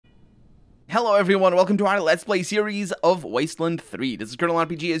Hello everyone, welcome to our Let's Play series of Wasteland 3. This is Colonel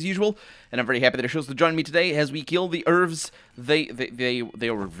RPG as usual, and I'm very happy that it chose to join me today as we kill the Irvs.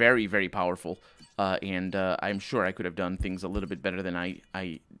 They were very, very powerful, and I'm sure I could have done things a little bit better than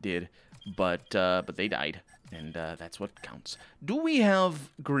I did, but they died, and that's what counts. Do we have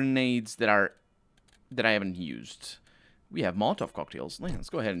grenades that I haven't used? We have Molotov cocktails. Let's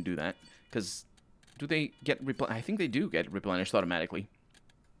go ahead and do that, because do they get replenished? I think they do get replenished automatically.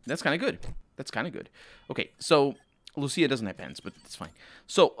 That's kind of good. That's kind of good. Okay, so Lucia doesn't have pens, but it's fine.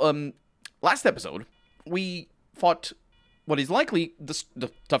 So, last episode, we fought what is likely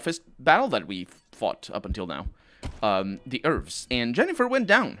the toughest battle that we've fought up until now. The Irvs. And Jennifer went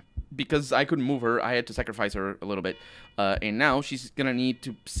down because I couldn't move her. I had to sacrifice her a little bit. And now she's going to need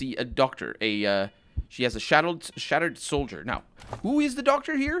to see a doctor. She has a shattered soldier. Now, who is the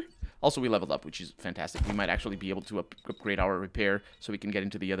doctor here? Also, we leveled up, which is fantastic. We might actually be able to upgrade our repair so we can get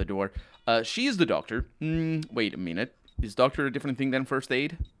into the other door. She is the doctor. Wait a minute. Is doctor a different thing than first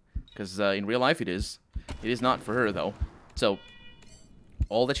aid? Because in real life it is. It is not for her, though. So,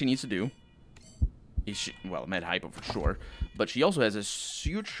 all that she needs to do is, well, med hypo for sure. But she also has a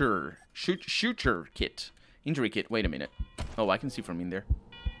suture kit. Injury kit. Wait a minute. Oh, I can see from in there.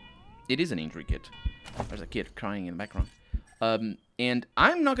 It is an injury kit. There's a kid crying in the background. And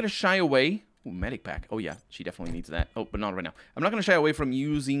I'm not going to shy away. Ooh, medic pack. Oh, yeah. She definitely needs that. Oh, but not right now. I'm not going to shy away from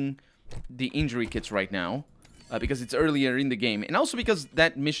using the injury kits right now. Because it's earlier in the game. And also because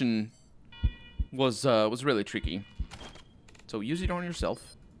that mission was really tricky. So use it on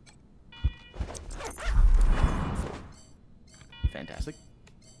yourself. Fantastic.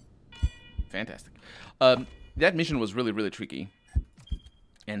 Fantastic. That mission was really, really tricky.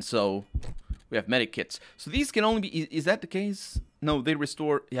 And so we have medic kits. So these can only be... Is that the case? No, they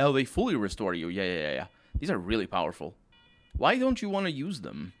restore... Yeah, they fully restore you. Yeah. These are really powerful. Why don't you want to use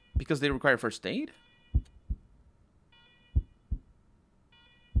them? Because they require first aid?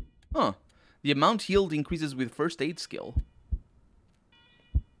 Huh. The amount healed increases with first aid skill.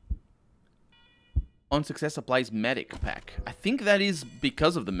 On success applies medic pack. I think that is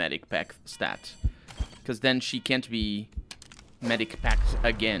because of the medic pack stat. Because then she can't be... medic packed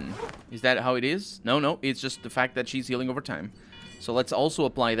again. Is that how it is? No, it's just the fact that she's healing over time. So let's also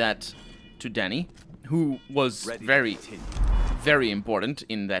apply that to Danny, who was very important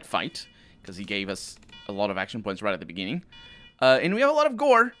in that fight, because he gave us a lot of action points right at the beginning. And we have a lot of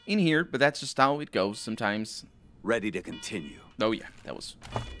gore in here, but that's just how it goes sometimes. Ready to continue. Oh yeah, it's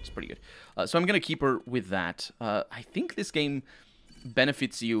pretty good. So I'm going to keep her with that. I think this game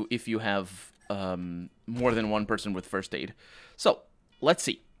benefits you if you have... more than one person with first aid. So, let's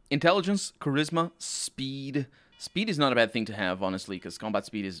see. Intelligence, charisma, speed. Speed is not a bad thing to have, honestly, because combat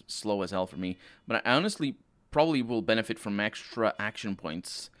speed is slow as hell for me. But I honestly probably will benefit from extra action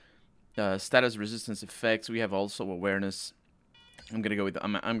points. Status resistance effects. We have also awareness. I'm gonna go with...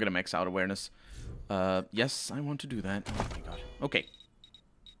 I'm gonna max out awareness. Yes, I want to do that. Oh my god. Okay.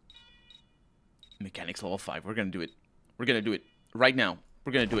 Mechanics level 5. We're gonna do it. We're gonna do it right now.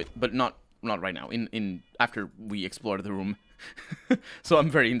 We're gonna do it, but not right now, after we explore the room. So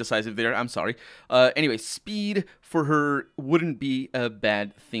I'm very indecisive there, I'm sorry. Anyway, speed for her wouldn't be a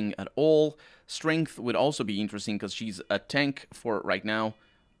bad thing at all. Strength would also be interesting because she's a tank for right now.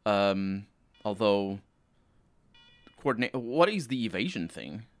 Although, what is the evasion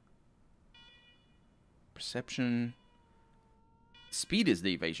thing? Perception. Speed is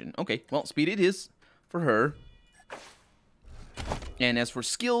the evasion. Okay, well, speed it is for her. And as for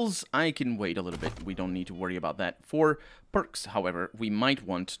skills, I can wait a little bit. We don't need to worry about that. For perks, however, we might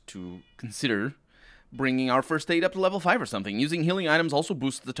want to consider bringing our first aid up to level 5 or something. Using healing items also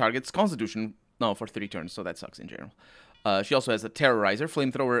boosts the target's constitution. No, for 3 turns, so that sucks in general. She also has a terrorizer.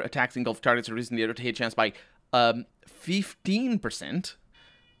 Flamethrower attacks engulf targets, reducing the hit chance by 15%.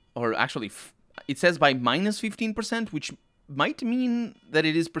 Or actually, it says by minus 15%, which might mean that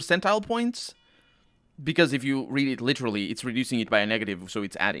it is percentile points. Because if you read it literally, it's reducing it by a negative, so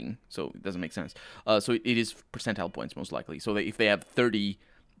it's adding. So it doesn't make sense. So it is percentile points, most likely. So if they have 30%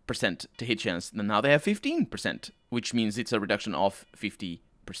 to hit chance, then now they have 15%, which means it's a reduction of 50%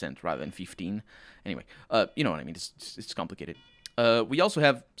 rather than 15. Anyway, you know what I mean. It's complicated. We also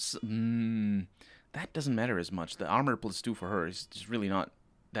have... that doesn't matter as much. The armor +2 for her is just really not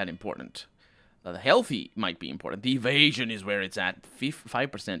that important. The healthy might be important. The evasion is where it's at.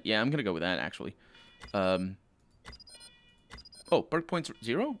 5%. Yeah, I'm going to go with that, actually. Oh, perk points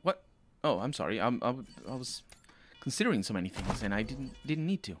 0? What? Oh, I'm sorry. I was considering so many things, and I didn't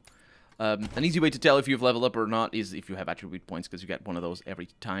need to. An easy way to tell if you've leveled up or not is if you have attribute points, because you get one of those every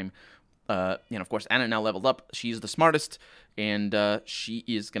time. And of course, Anna now leveled up. She's the smartest, and she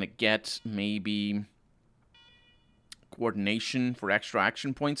is gonna get maybe coordination for extra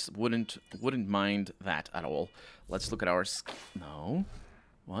action points. Wouldn't mind that at all. Let's look at our no.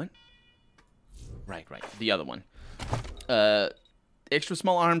 What? Right. The other one. Extra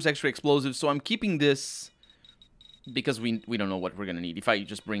small arms, extra explosives. So I'm keeping this because we don't know what we're gonna need. If I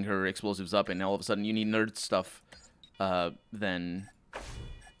just bring her explosives up and all of a sudden you need nerd stuff, then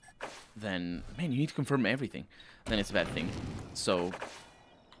man, you need to confirm everything. Then it's a bad thing. So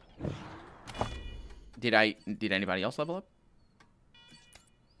did anybody else level up?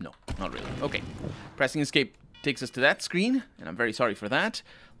 No, not really. Okay. Pressing escape takes us to that screen, and I'm very sorry for that.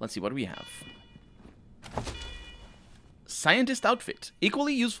 Let's see, what do we have? Scientist outfit.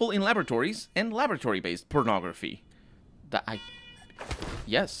 Equally useful in laboratories and laboratory-based pornography.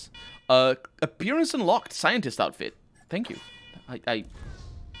 Yes. Appearance unlocked. Scientist outfit. Thank you. I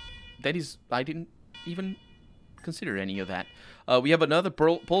didn't even consider any of that. We have another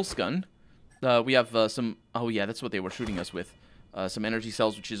pulse gun. We have some... Oh, yeah, that's what they were shooting us with. Some energy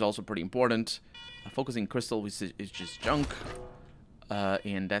cells, which is also pretty important. Focusing crystal, which is just junk.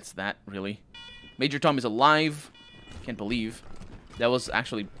 And that's that, really. Major Tom is alive. Can't believe. That was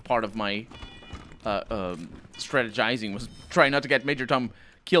actually part of my strategizing, was trying not to get Major Tom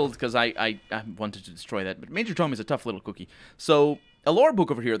killed, because I wanted to destroy that. But Major Tom is a tough little cookie. So, a lore book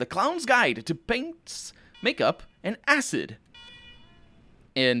over here. The Clown's Guide to Paints, Makeup, and Acid.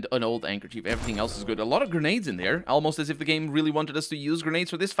 And an old handkerchief. Everything else is good. A lot of grenades in there, almost as if the game really wanted us to use grenades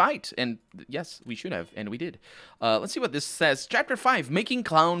for this fight. And yes, we should have, and we did. Let's see what this says. Chapter 5, Making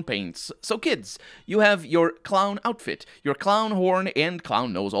Clown Paints. So kids, you have your clown outfit, your clown horn and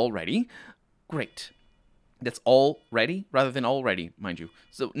clown nose already. Great. That's all ready, rather than already, mind you.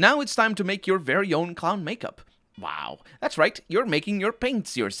 So now it's time to make your very own clown makeup. Wow, that's right, you're making your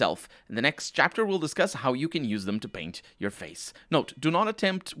paints yourself. In the next chapter, we'll discuss how you can use them to paint your face. Note, do not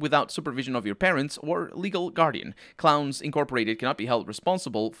attempt without supervision of your parents or legal guardian. Clowns Incorporated cannot be held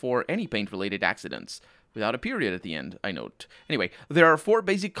responsible for any paint-related accidents. Without a period at the end, I note. Anyway, there are 4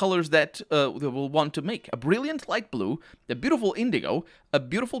 basic colors that we'll want to make. A brilliant light blue, a beautiful indigo, a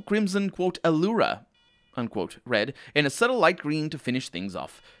beautiful crimson, quote, allura, unquote, red, and a subtle light green to finish things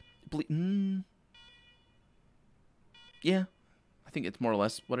off. Yeah, I think it's more or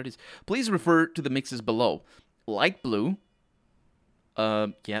less what it is. Please refer to the mixes below. Light blue. Yeah,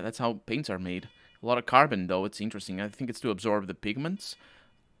 that's how paints are made. A lot of carbon, though. It's interesting. I think it's to absorb the pigments.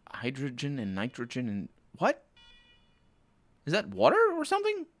 Hydrogen and nitrogen and... What? Is that water or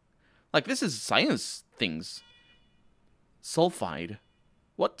something? Like, this is science things. Sulfide.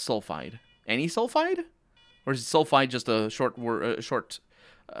 What sulfide? Any sulfide? Or is sulfide just a short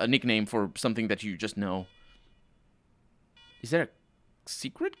nickname for something that you just know? Is there a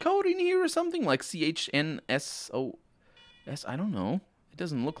secret code in here or something? Like CHNSOS? I don't know. It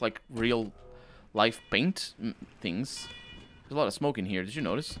doesn't look like real life paint things. There's a lot of smoke in here. Did you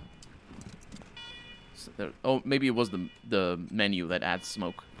notice? So oh, maybe it was the menu that adds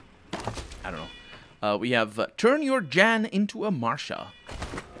smoke. I don't know. We have Turn Your Jan into a Marsha.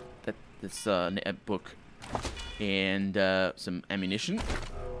 That's a book. And some ammunition.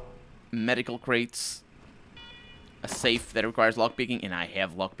 Medical crates. A safe that requires lockpicking, and I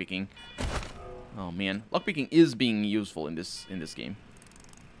have lockpicking. Oh man, lockpicking is being useful in this game.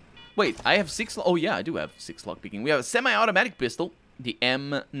 Wait, I have 6. Oh yeah, I do have 6 lockpicking. We have a semi-automatic pistol, the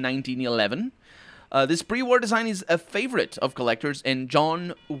M1911. This pre-war design is a favorite of collectors, and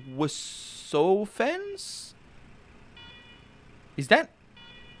John Wasofens? Is that?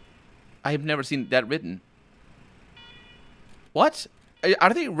 I have never seen that written. What?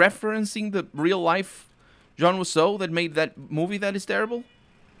 Are they referencing the real life John Wiseau that made that movie that is terrible?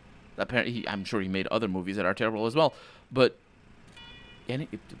 Apparently, I'm sure he made other movies that are terrible as well. But I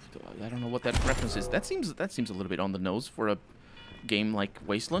don't know what that reference is. That seems a little bit on the nose for a game like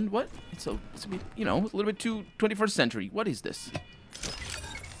Wasteland. What? It's a bit, you know, a little bit too 21st century. What is this?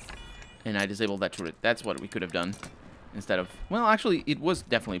 And I disabled that turret. That's what we could have done instead of. Well, actually, it was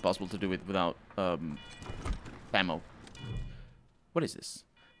definitely possible to do it without ammo. What is this?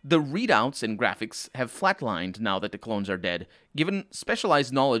 The readouts and graphics have flatlined now that the clones are dead. Given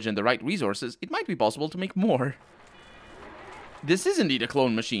specialized knowledge and the right resources, it might be possible to make more. This is indeed a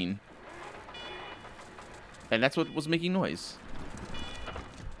clone machine. And that's what was making noise.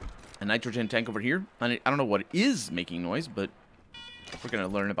 A nitrogen tank over here. I don't know what is making noise, but we're going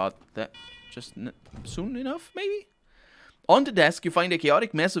to learn about that just soon enough, maybe? On the desk, you find a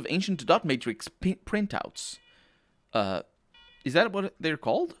chaotic mess of ancient dot matrix printouts. Is that what they're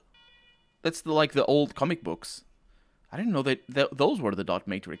called? That's like the old comic books. I didn't know that those were the dot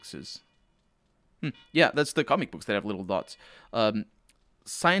matrices. Yeah, that's the comic books that have little dots.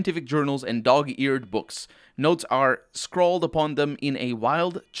 Scientific journals and dog-eared books. Notes are scrawled upon them in a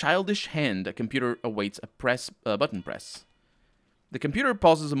wild, childish hand. A computer awaits a button press. The computer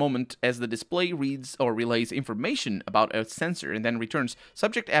pauses a moment as the display reads or relays information about a sensor and then returns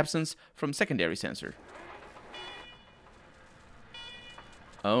subject absence from secondary sensor.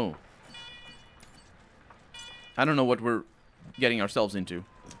 Oh. I don't know what we're getting ourselves into,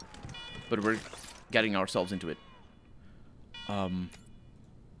 but we're getting ourselves into it.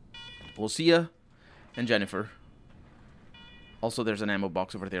 Lucia and Jennifer. Also, there's an ammo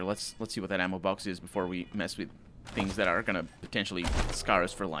box over there. Let's see what that ammo box is before we mess with things that are gonna potentially scar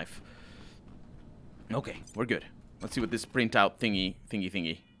us for life. Okay, we're good. Let's see what this printout thingy. I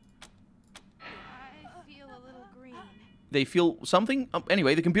feel a little green. They feel something?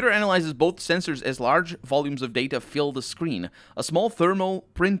 Anyway, the computer analyzes both sensors as large volumes of data fill the screen. A small thermal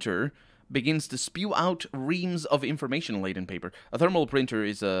printer begins to spew out reams of information-laden paper. A thermal printer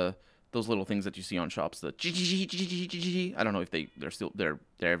is those little things that you see on shops. The I don't know if they're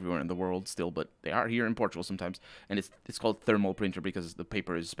everywhere in the world still, but they are here in Portugal sometimes. And it's called thermal printer because the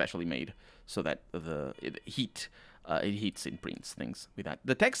paper is specially made so that it heats and prints things with that.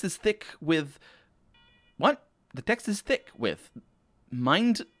 The text is thick with what? The text is thick with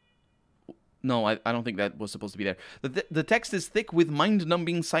mind. No, I don't think that was supposed to be there. The text is thick with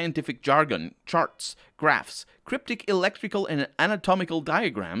mind-numbing scientific jargon, charts, graphs, cryptic electrical and anatomical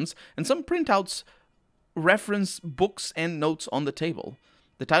diagrams, and some printouts reference books and notes on the table.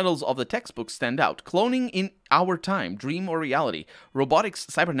 The titles of the textbooks stand out. Cloning in Our Time, Dream or Reality, Robotics,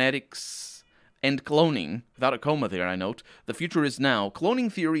 Cybernetics, and Cloning. Without a comma there, I note. The Future is Now,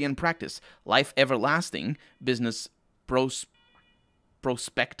 Cloning Theory and Practice, Life Everlasting, Business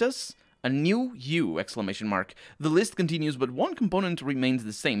Prospectus, A New You! Exclamation mark. The list continues, but one component remains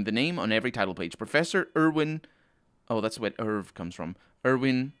the same. The name on every title page. Professor Irwin... Oh, that's where Irv comes from.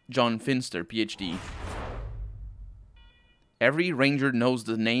 Irwin John Finster, PhD. Every ranger knows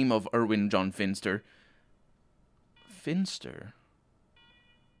the name of Irwin John Finster. Finster?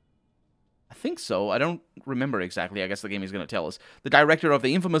 I think so. I don't remember exactly. I guess the game is going to tell us. The director of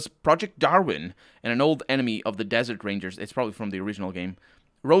the infamous Project Darwin and an old enemy of the Desert Rangers. It's probably from the original game.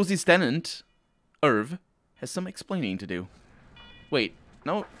 Rosie's tenant, Irv, has some explaining to do. Wait,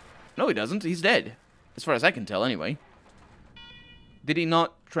 no he doesn't. He's dead. As far as I can tell, anyway. Did he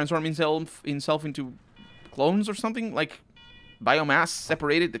not transform himself into clones or something? Like, biomass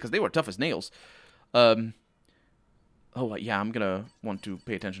separated? Because they were tough as nails. Oh, yeah, I'm gonna want to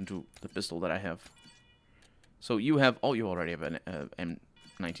pay attention to the pistol that I have. So you have... Oh, you already have an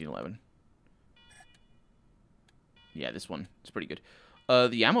M1911. Yeah, this one is pretty good.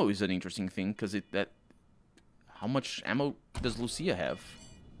 The ammo is an interesting thing, because how much ammo does Lucia have?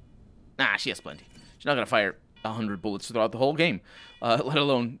 Nah, she has plenty. She's not going to fire 100 bullets throughout the whole game, let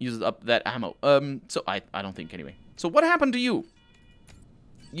alone use up that ammo. So I don't think, anyway. So what happened to you?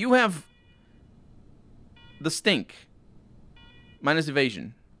 You have the stink, minus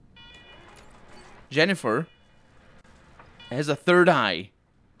evasion. Jennifer has a third eye.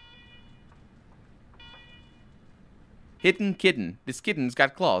 Hidden kitten. This kitten's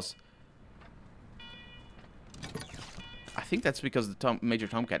got claws. I think that's because the Major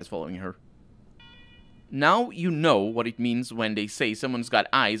Tomcat is following her. Now you know what it means when they say someone's got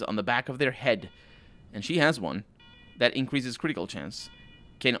eyes on the back of their head. And she has one. That increases critical chance.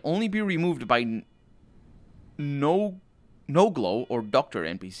 Can only be removed by no glow or doctor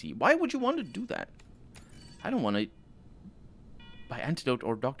NPC. Why would you want to do that? I don't want to... By antidote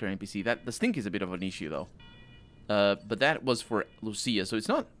or doctor NPC. The stink is a bit of an issue, though. But that was for Lucia, so it's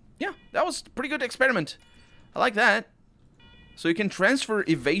not... Yeah, that was a pretty good experiment. I like that. So you can transfer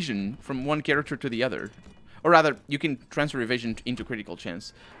evasion from one character to the other. Or rather, you can transfer evasion into critical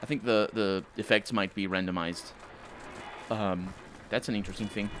chance. I think the effects might be randomized. That's an interesting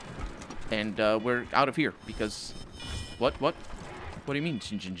thing. And we're out of here, because... What? What do you mean,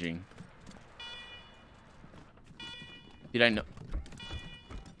 Jing? Did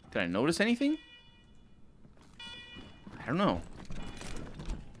I notice anything? I don't know.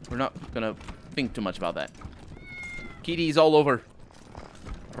 We're not gonna think too much about that. Kitties all over.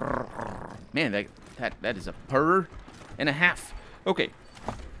 Man, that is a purr and a half. Okay,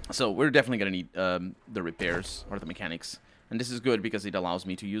 so we're definitely gonna need the repairs or the mechanics, and this is good because it allows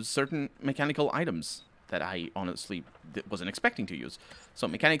me to use certain mechanical items that I honestly wasn't expecting to use. So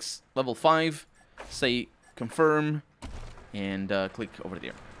mechanics level 5, say confirm, and click over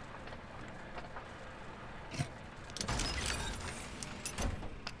there.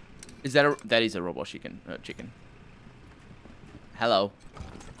 That is a robot chicken. Hello.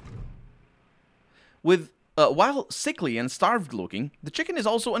 While sickly and starved looking, the chicken is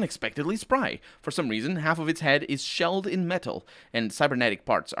also unexpectedly spry. For some reason, half of its head is shelled in metal, and cybernetic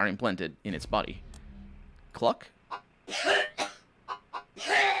parts are implanted in its body. Cluck?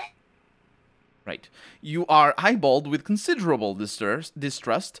 Right. You are eyeballed with considerable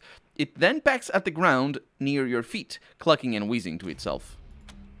distrust. It then pecks at the ground near your feet, clucking and wheezing to itself.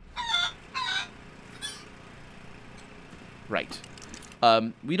 Right.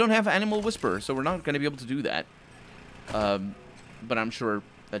 We don't have Animal Whisperer, so we're not going to be able to do that. But I'm sure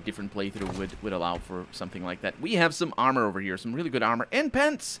a different playthrough would allow for something like that. We have some armor over here, some really good armor, and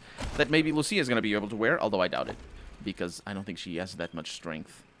pants that maybe Lucia is going to be able to wear, although I doubt it, because I don't think she has that much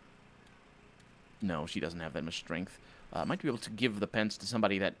strength. No, she doesn't have that much strength. Might be able to give the pants to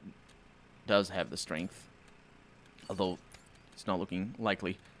somebody that does have the strength, although it's not looking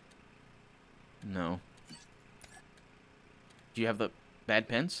likely. No. Do you have the bad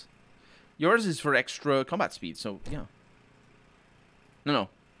pants? Yours is for extra combat speed, so yeah. No.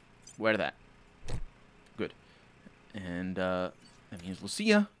 Wear that. Good. And that means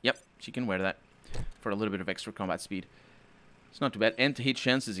Lucia. Yep, she can wear that for a little bit of extra combat speed. It's not too bad. And the hit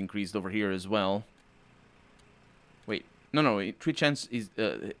chance is increased over here as well. Wait. No. Hit chance is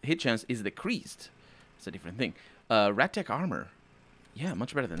decreased. It's a different thing. Rat Tech armor. Yeah,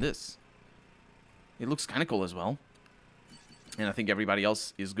 much better than this. It looks kind of cool as well. And I think everybody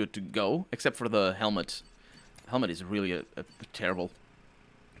else is good to go, except for the helmet. The helmet is really a terrible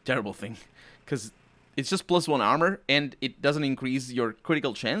thing, because it's just +1 armor, and it doesn't increase your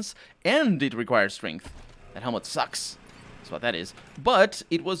critical chance, and it requires strength. That helmet sucks. That's what that is. But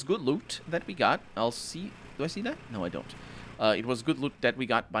it was good loot that we got. I'll see. Do I see that? No, I don't. It was good loot that we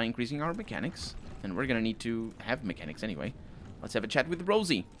got by increasing our mechanics, and we're gonna need to have mechanics anyway. Let's have a chat with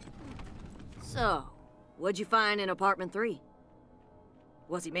Rosie. So, what'd you find in apartment 3?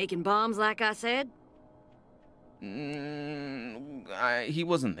 Was he making bombs like I said? He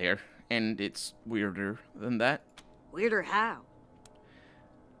wasn't there, and it's weirder than that. Weirder how?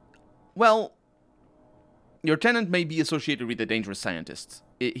 Well, your tenant may be associated with a dangerous scientist.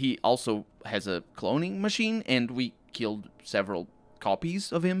 He also has a cloning machine, and we killed several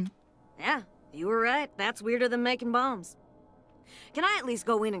copies of him. Yeah, you were right. That's weirder than making bombs. Can I at least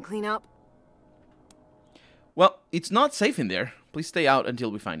go in and clean up? Well, it's not safe in there. Please stay out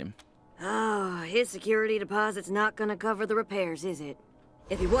until we find him. Oh, his security deposit's not gonna cover the repairs, is it?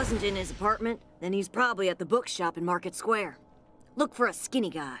 If he wasn't in his apartment, then he's probably at the bookshop in Market Square. Look for a skinny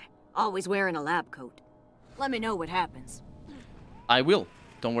guy, always wearing a lab coat. Let me know what happens. I will.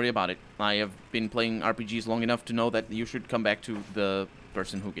 Don't worry about it. I have been playing RPGs long enough to know that you should come back to the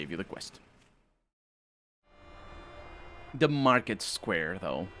person who gave you the quest. The Market Square,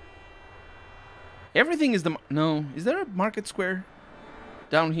 though. Everything is the... No, is there a Market Square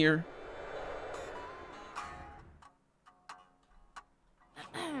down here?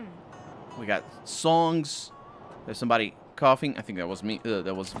 We got songs. There's somebody coughing. I think that was me.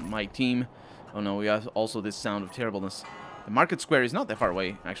 That was my team. Oh no, we have also this sound of terribleness. The Market Square is not that far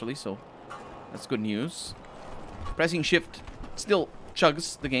away, actually, so that's good news. Pressing shift still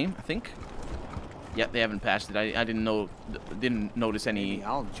chugs the game, I think. Yeah, they haven't patched it. I didn't notice any Maybe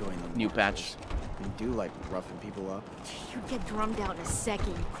I'll join them. new patch. They do like roughing people up. You'll get drummed out in a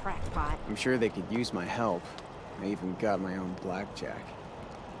second, you crackpot. I'm sure they could use my help. I even got my own blackjack.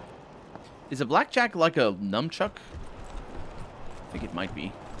 Is a blackjack like a nunchuck? I think it might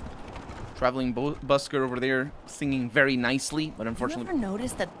be. Traveling busker over there, singing very nicely, but unfortunately... You ever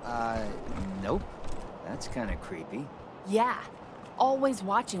noticed that... Nope. That's kind of creepy. Yeah. Always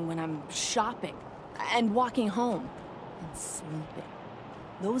watching when I'm shopping. And walking home. And sleeping.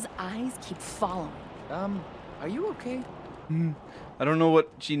 Those eyes keep following. Are you okay? I don't know what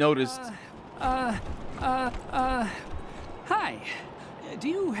she noticed. Hi. Do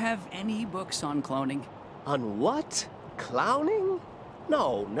you have any books on cloning? On what? Clowning?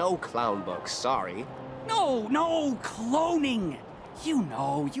 No clown books, sorry. No, cloning! You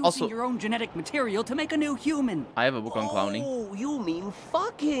know, using Also- your own genetic material to make a new human. I have a book on clowning. Oh, you mean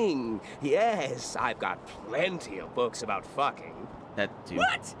fucking. Yes, I've got plenty of books about fucking. That too.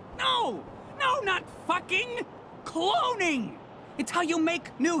 What? No, not fucking! Cloning! It's how you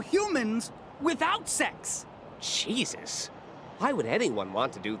make new humans without sex. Jesus. Why would anyone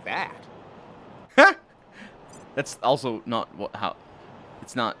want to do that? That's also not how...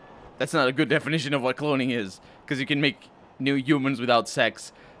 It's not... That's not a good definition of what cloning is. Because you can make new humans without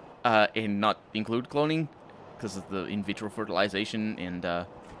sex and not include cloning. Because of the in vitro fertilization and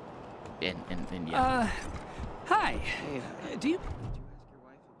yeah. Hi. Do you...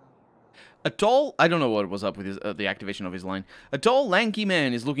 I don't know what was up with his, the activation of his line. A tall, lanky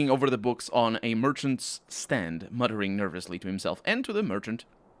man is looking over the books on a merchant's stand, muttering nervously to himself and to the merchant.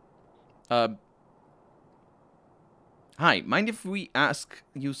 Hi, mind if we ask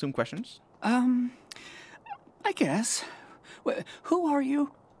you some questions? I guess. Who are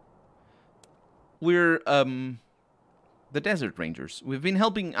you? We're, the Desert Rangers. We've been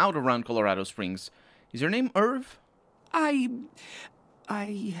helping out around Colorado Springs. Is your name Irv? I'm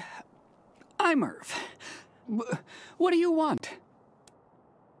Irv. What do you want?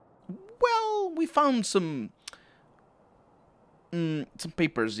 Well, we found some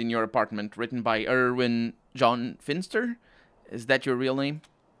papers in your apartment written by Erwin John Finster. Is that your real name?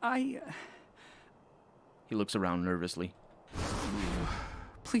 He looks around nervously.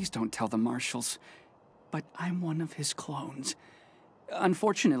 Please don't tell the marshals, but I'm one of his clones.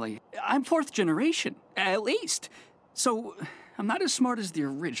 Unfortunately, I'm 4th generation, at least. So, I'm not as smart as the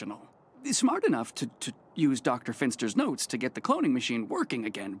original. Smart enough to use Dr. Finster's notes to get the cloning machine working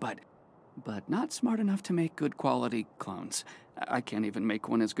again, but not smart enough to make good quality clones. I can't even make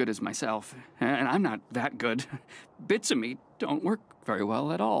one as good as myself, and I'm not that good. Bits of me don't work very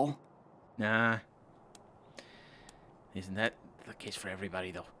well at all. Nah. Isn't that the case for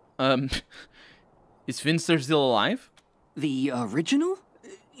everybody, though? Is Finster still alive? The original?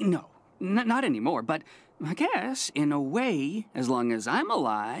 No, not anymore, but I guess, in a way, as long as I'm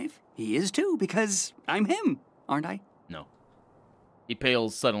alive, he is too, because I'm him, aren't I? No. He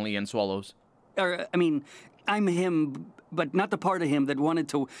pales suddenly and swallows. I'm him, but not the part of him that wanted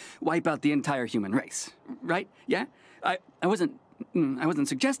to wipe out the entire human race, right? Yeah? I wasn't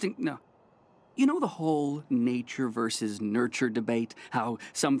suggesting, no. You know the whole nature versus nurture debate? How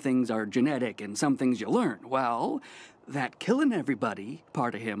some things are genetic and some things you learn? Well, that killing everybody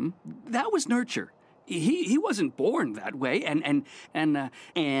part of him, that was nurture. He wasn't born that way, and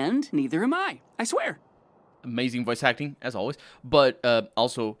neither am I swear. Amazing voice acting, as always. But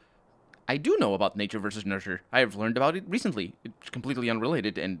also, I do know about nature versus nurture. I have learned about it recently. It's completely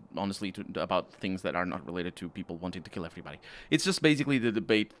unrelated, and honestly, about things that are not related to people wanting to kill everybody. It's just basically the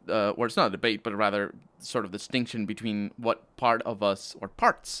debate, or it's not a debate, but rather sort of the distinction between what part of us, or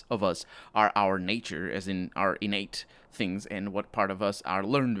parts of us, are our nature, as in our innate things, and what part of us are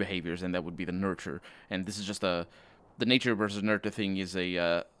learned behaviors, and that would be the nurture. And this is just the nature versus nurture thing is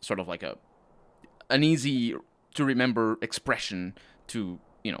a sort of like an easy to remember expression to,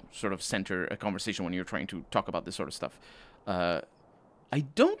 you know, sort of center a conversation when you're trying to talk about this sort of stuff. I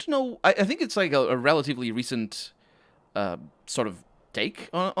don't know. I think it's like a relatively recent sort of take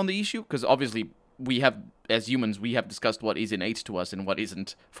on the issue, because obviously we have, as humans, we have discussed what is innate to us and what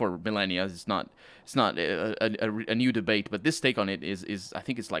isn't for millennia. It's not a new debate, but this take on it is I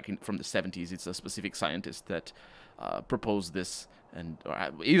think it's like from the 70s. It's a specific scientist that proposed this, and or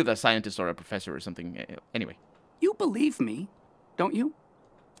either a scientist or a professor or something. Anyway, You believe me, don't you?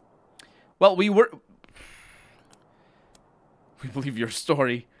 well, we believe your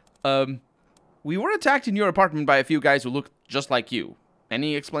story. We were attacked in your apartment by a few guys who looked just like you.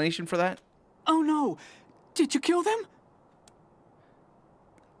 Any explanation for that? Oh no! Did you kill them?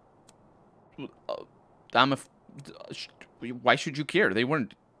 Why should you care? They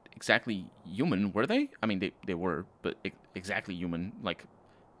weren't exactly human, were they? I mean, they were, but exactly human, like...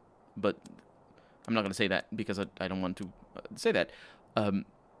 But I'm not going to say that because I don't want to say that.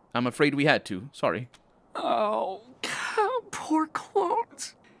 I'm afraid we had to. Sorry. Oh, poor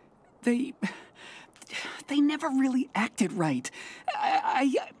clones. They never really acted right.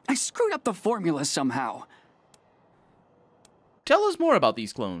 I screwed up the formula somehow. Tell us more about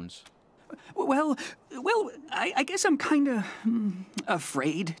these clones. Well, I guess I'm kind of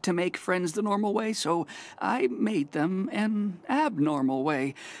afraid to make friends the normal way, so I made them an abnormal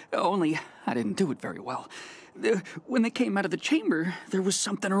way. Only I didn't do it very well. When they came out of the chamber, there was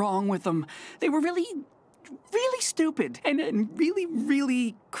something wrong with them. They were really stupid and really,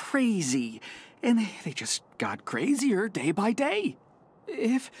 really crazy. And they just got crazier day by day.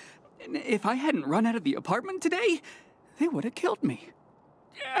 If I hadn't run out of the apartment today, they would have killed me.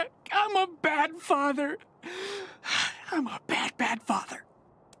 I'm a bad father. I'm a bad father.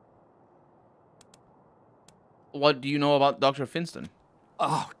 What do you know about Dr. Finster?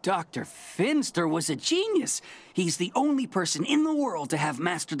 Oh, Dr. Finster was a genius. He's the only person in the world to have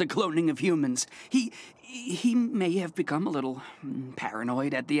mastered the cloning of humans. He may have become a little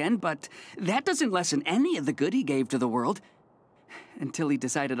paranoid at the end, but that doesn't lessen any of the good he gave to the world. Until he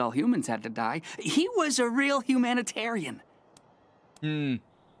decided all humans had to die. He was a real humanitarian. We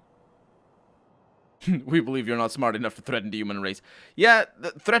believe you're not smart enough to threaten the human race. Yeah,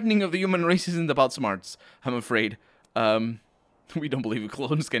 the threatening of the human race isn't about smarts, I'm afraid. We don't believe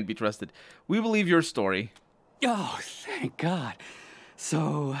clones can be trusted. We believe your story. Oh, thank God.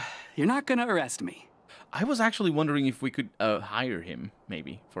 So, you're not gonna arrest me? I was actually wondering if we could hire him,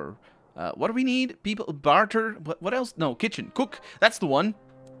 maybe, for... what do we need? People, barter? What else? No, kitchen. Cook. That's the one.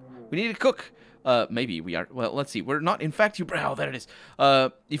 We need a cook. Maybe we are... Well, let's see. We're not... In fact, you... Oh, there it is.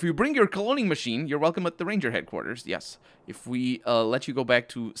 If you bring your cloning machine, you're welcome at the ranger headquarters. Yes. If we let you go back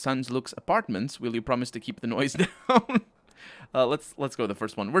to Sans Luke's apartments, will you promise to keep the noise down? Let's go to the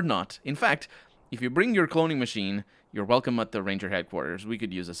first one. We're not. In fact, if you bring your cloning machine, you're welcome at the ranger headquarters. We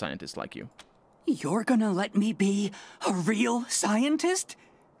could use a scientist like you. You're gonna let me be a real scientist?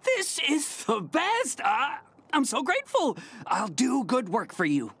 This is the best! I'm so grateful! I'll do good work for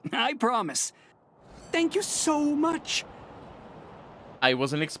you, I promise. Thank you so much. I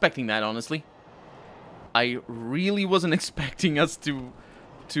wasn't expecting that, honestly. I really wasn't expecting us to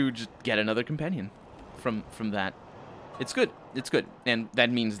just get another companion from that. It's good. It's good. And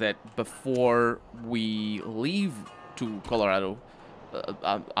that means that before we leave to Colorado,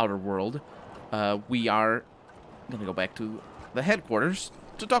 outer world, we are going to go back to the headquarters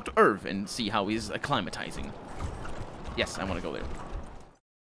to talk to Irv and see how he's acclimatizing. Yes, I want to go there.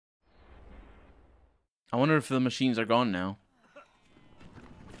 I wonder if the machines are gone now.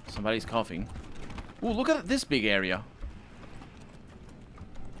 Somebody's coughing. Ooh, look at this big area.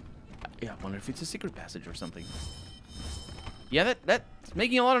 Yeah, I wonder if it's a secret passage or something. Yeah, that's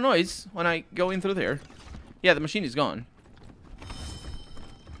making a lot of noise when I go in through there. Yeah, the machine is gone.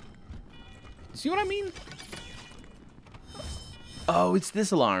 See what I mean? Oh, it's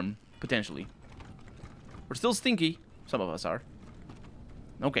this alarm, potentially. We're still stinky. Some of us are.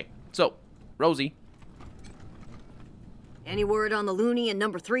 Okay, so, Rosie. Any word on the loony in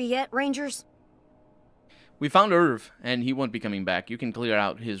number 3 yet, Rangers? We found Irv, and he won't be coming back. You can clear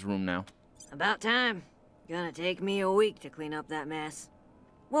out his room now. About time. Gonna take me a week to clean up that mess.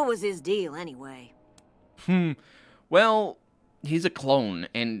 What was his deal, anyway? Well, he's a clone,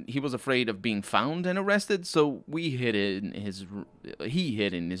 and he was afraid of being found and arrested, so he hid in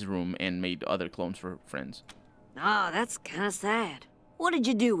his room and made other clones for friends. Ah, that's kinda sad. What did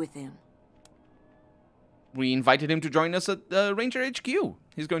you do with him? We invited him to join us at Ranger HQ.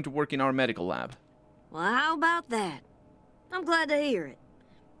 He's going to work in our medical lab. Well, how about that? I'm glad to hear it.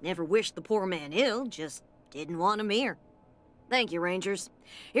 Never wished the poor man ill, just didn't want him here. Thank you, Rangers.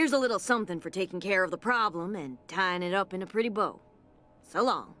 Here's a little something for taking care of the problem and tying it up in a pretty bow. So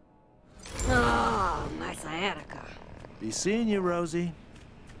long. Oh, my sciatica. Be seeing you, Rosie.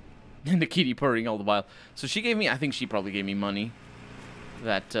 And the kitty purring all the while. So she gave me, I think she probably gave me money.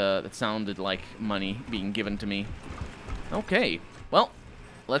 That sounded like money being given to me. Okay, well,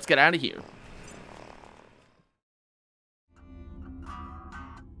 let's get out of here.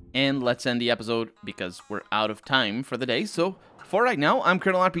 And let's end the episode because we're out of time for the day. So for right now, I'm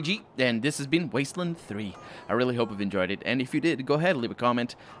Colonel RPG, and this has been Wasteland 3. I really hope you've enjoyed it, and if you did, go ahead and leave a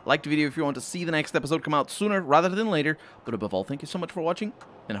comment. Like the video if you want to see the next episode come out sooner rather than later. But above all, thank you so much for watching,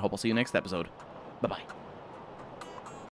 and I hope I'll see you next episode. Bye-bye.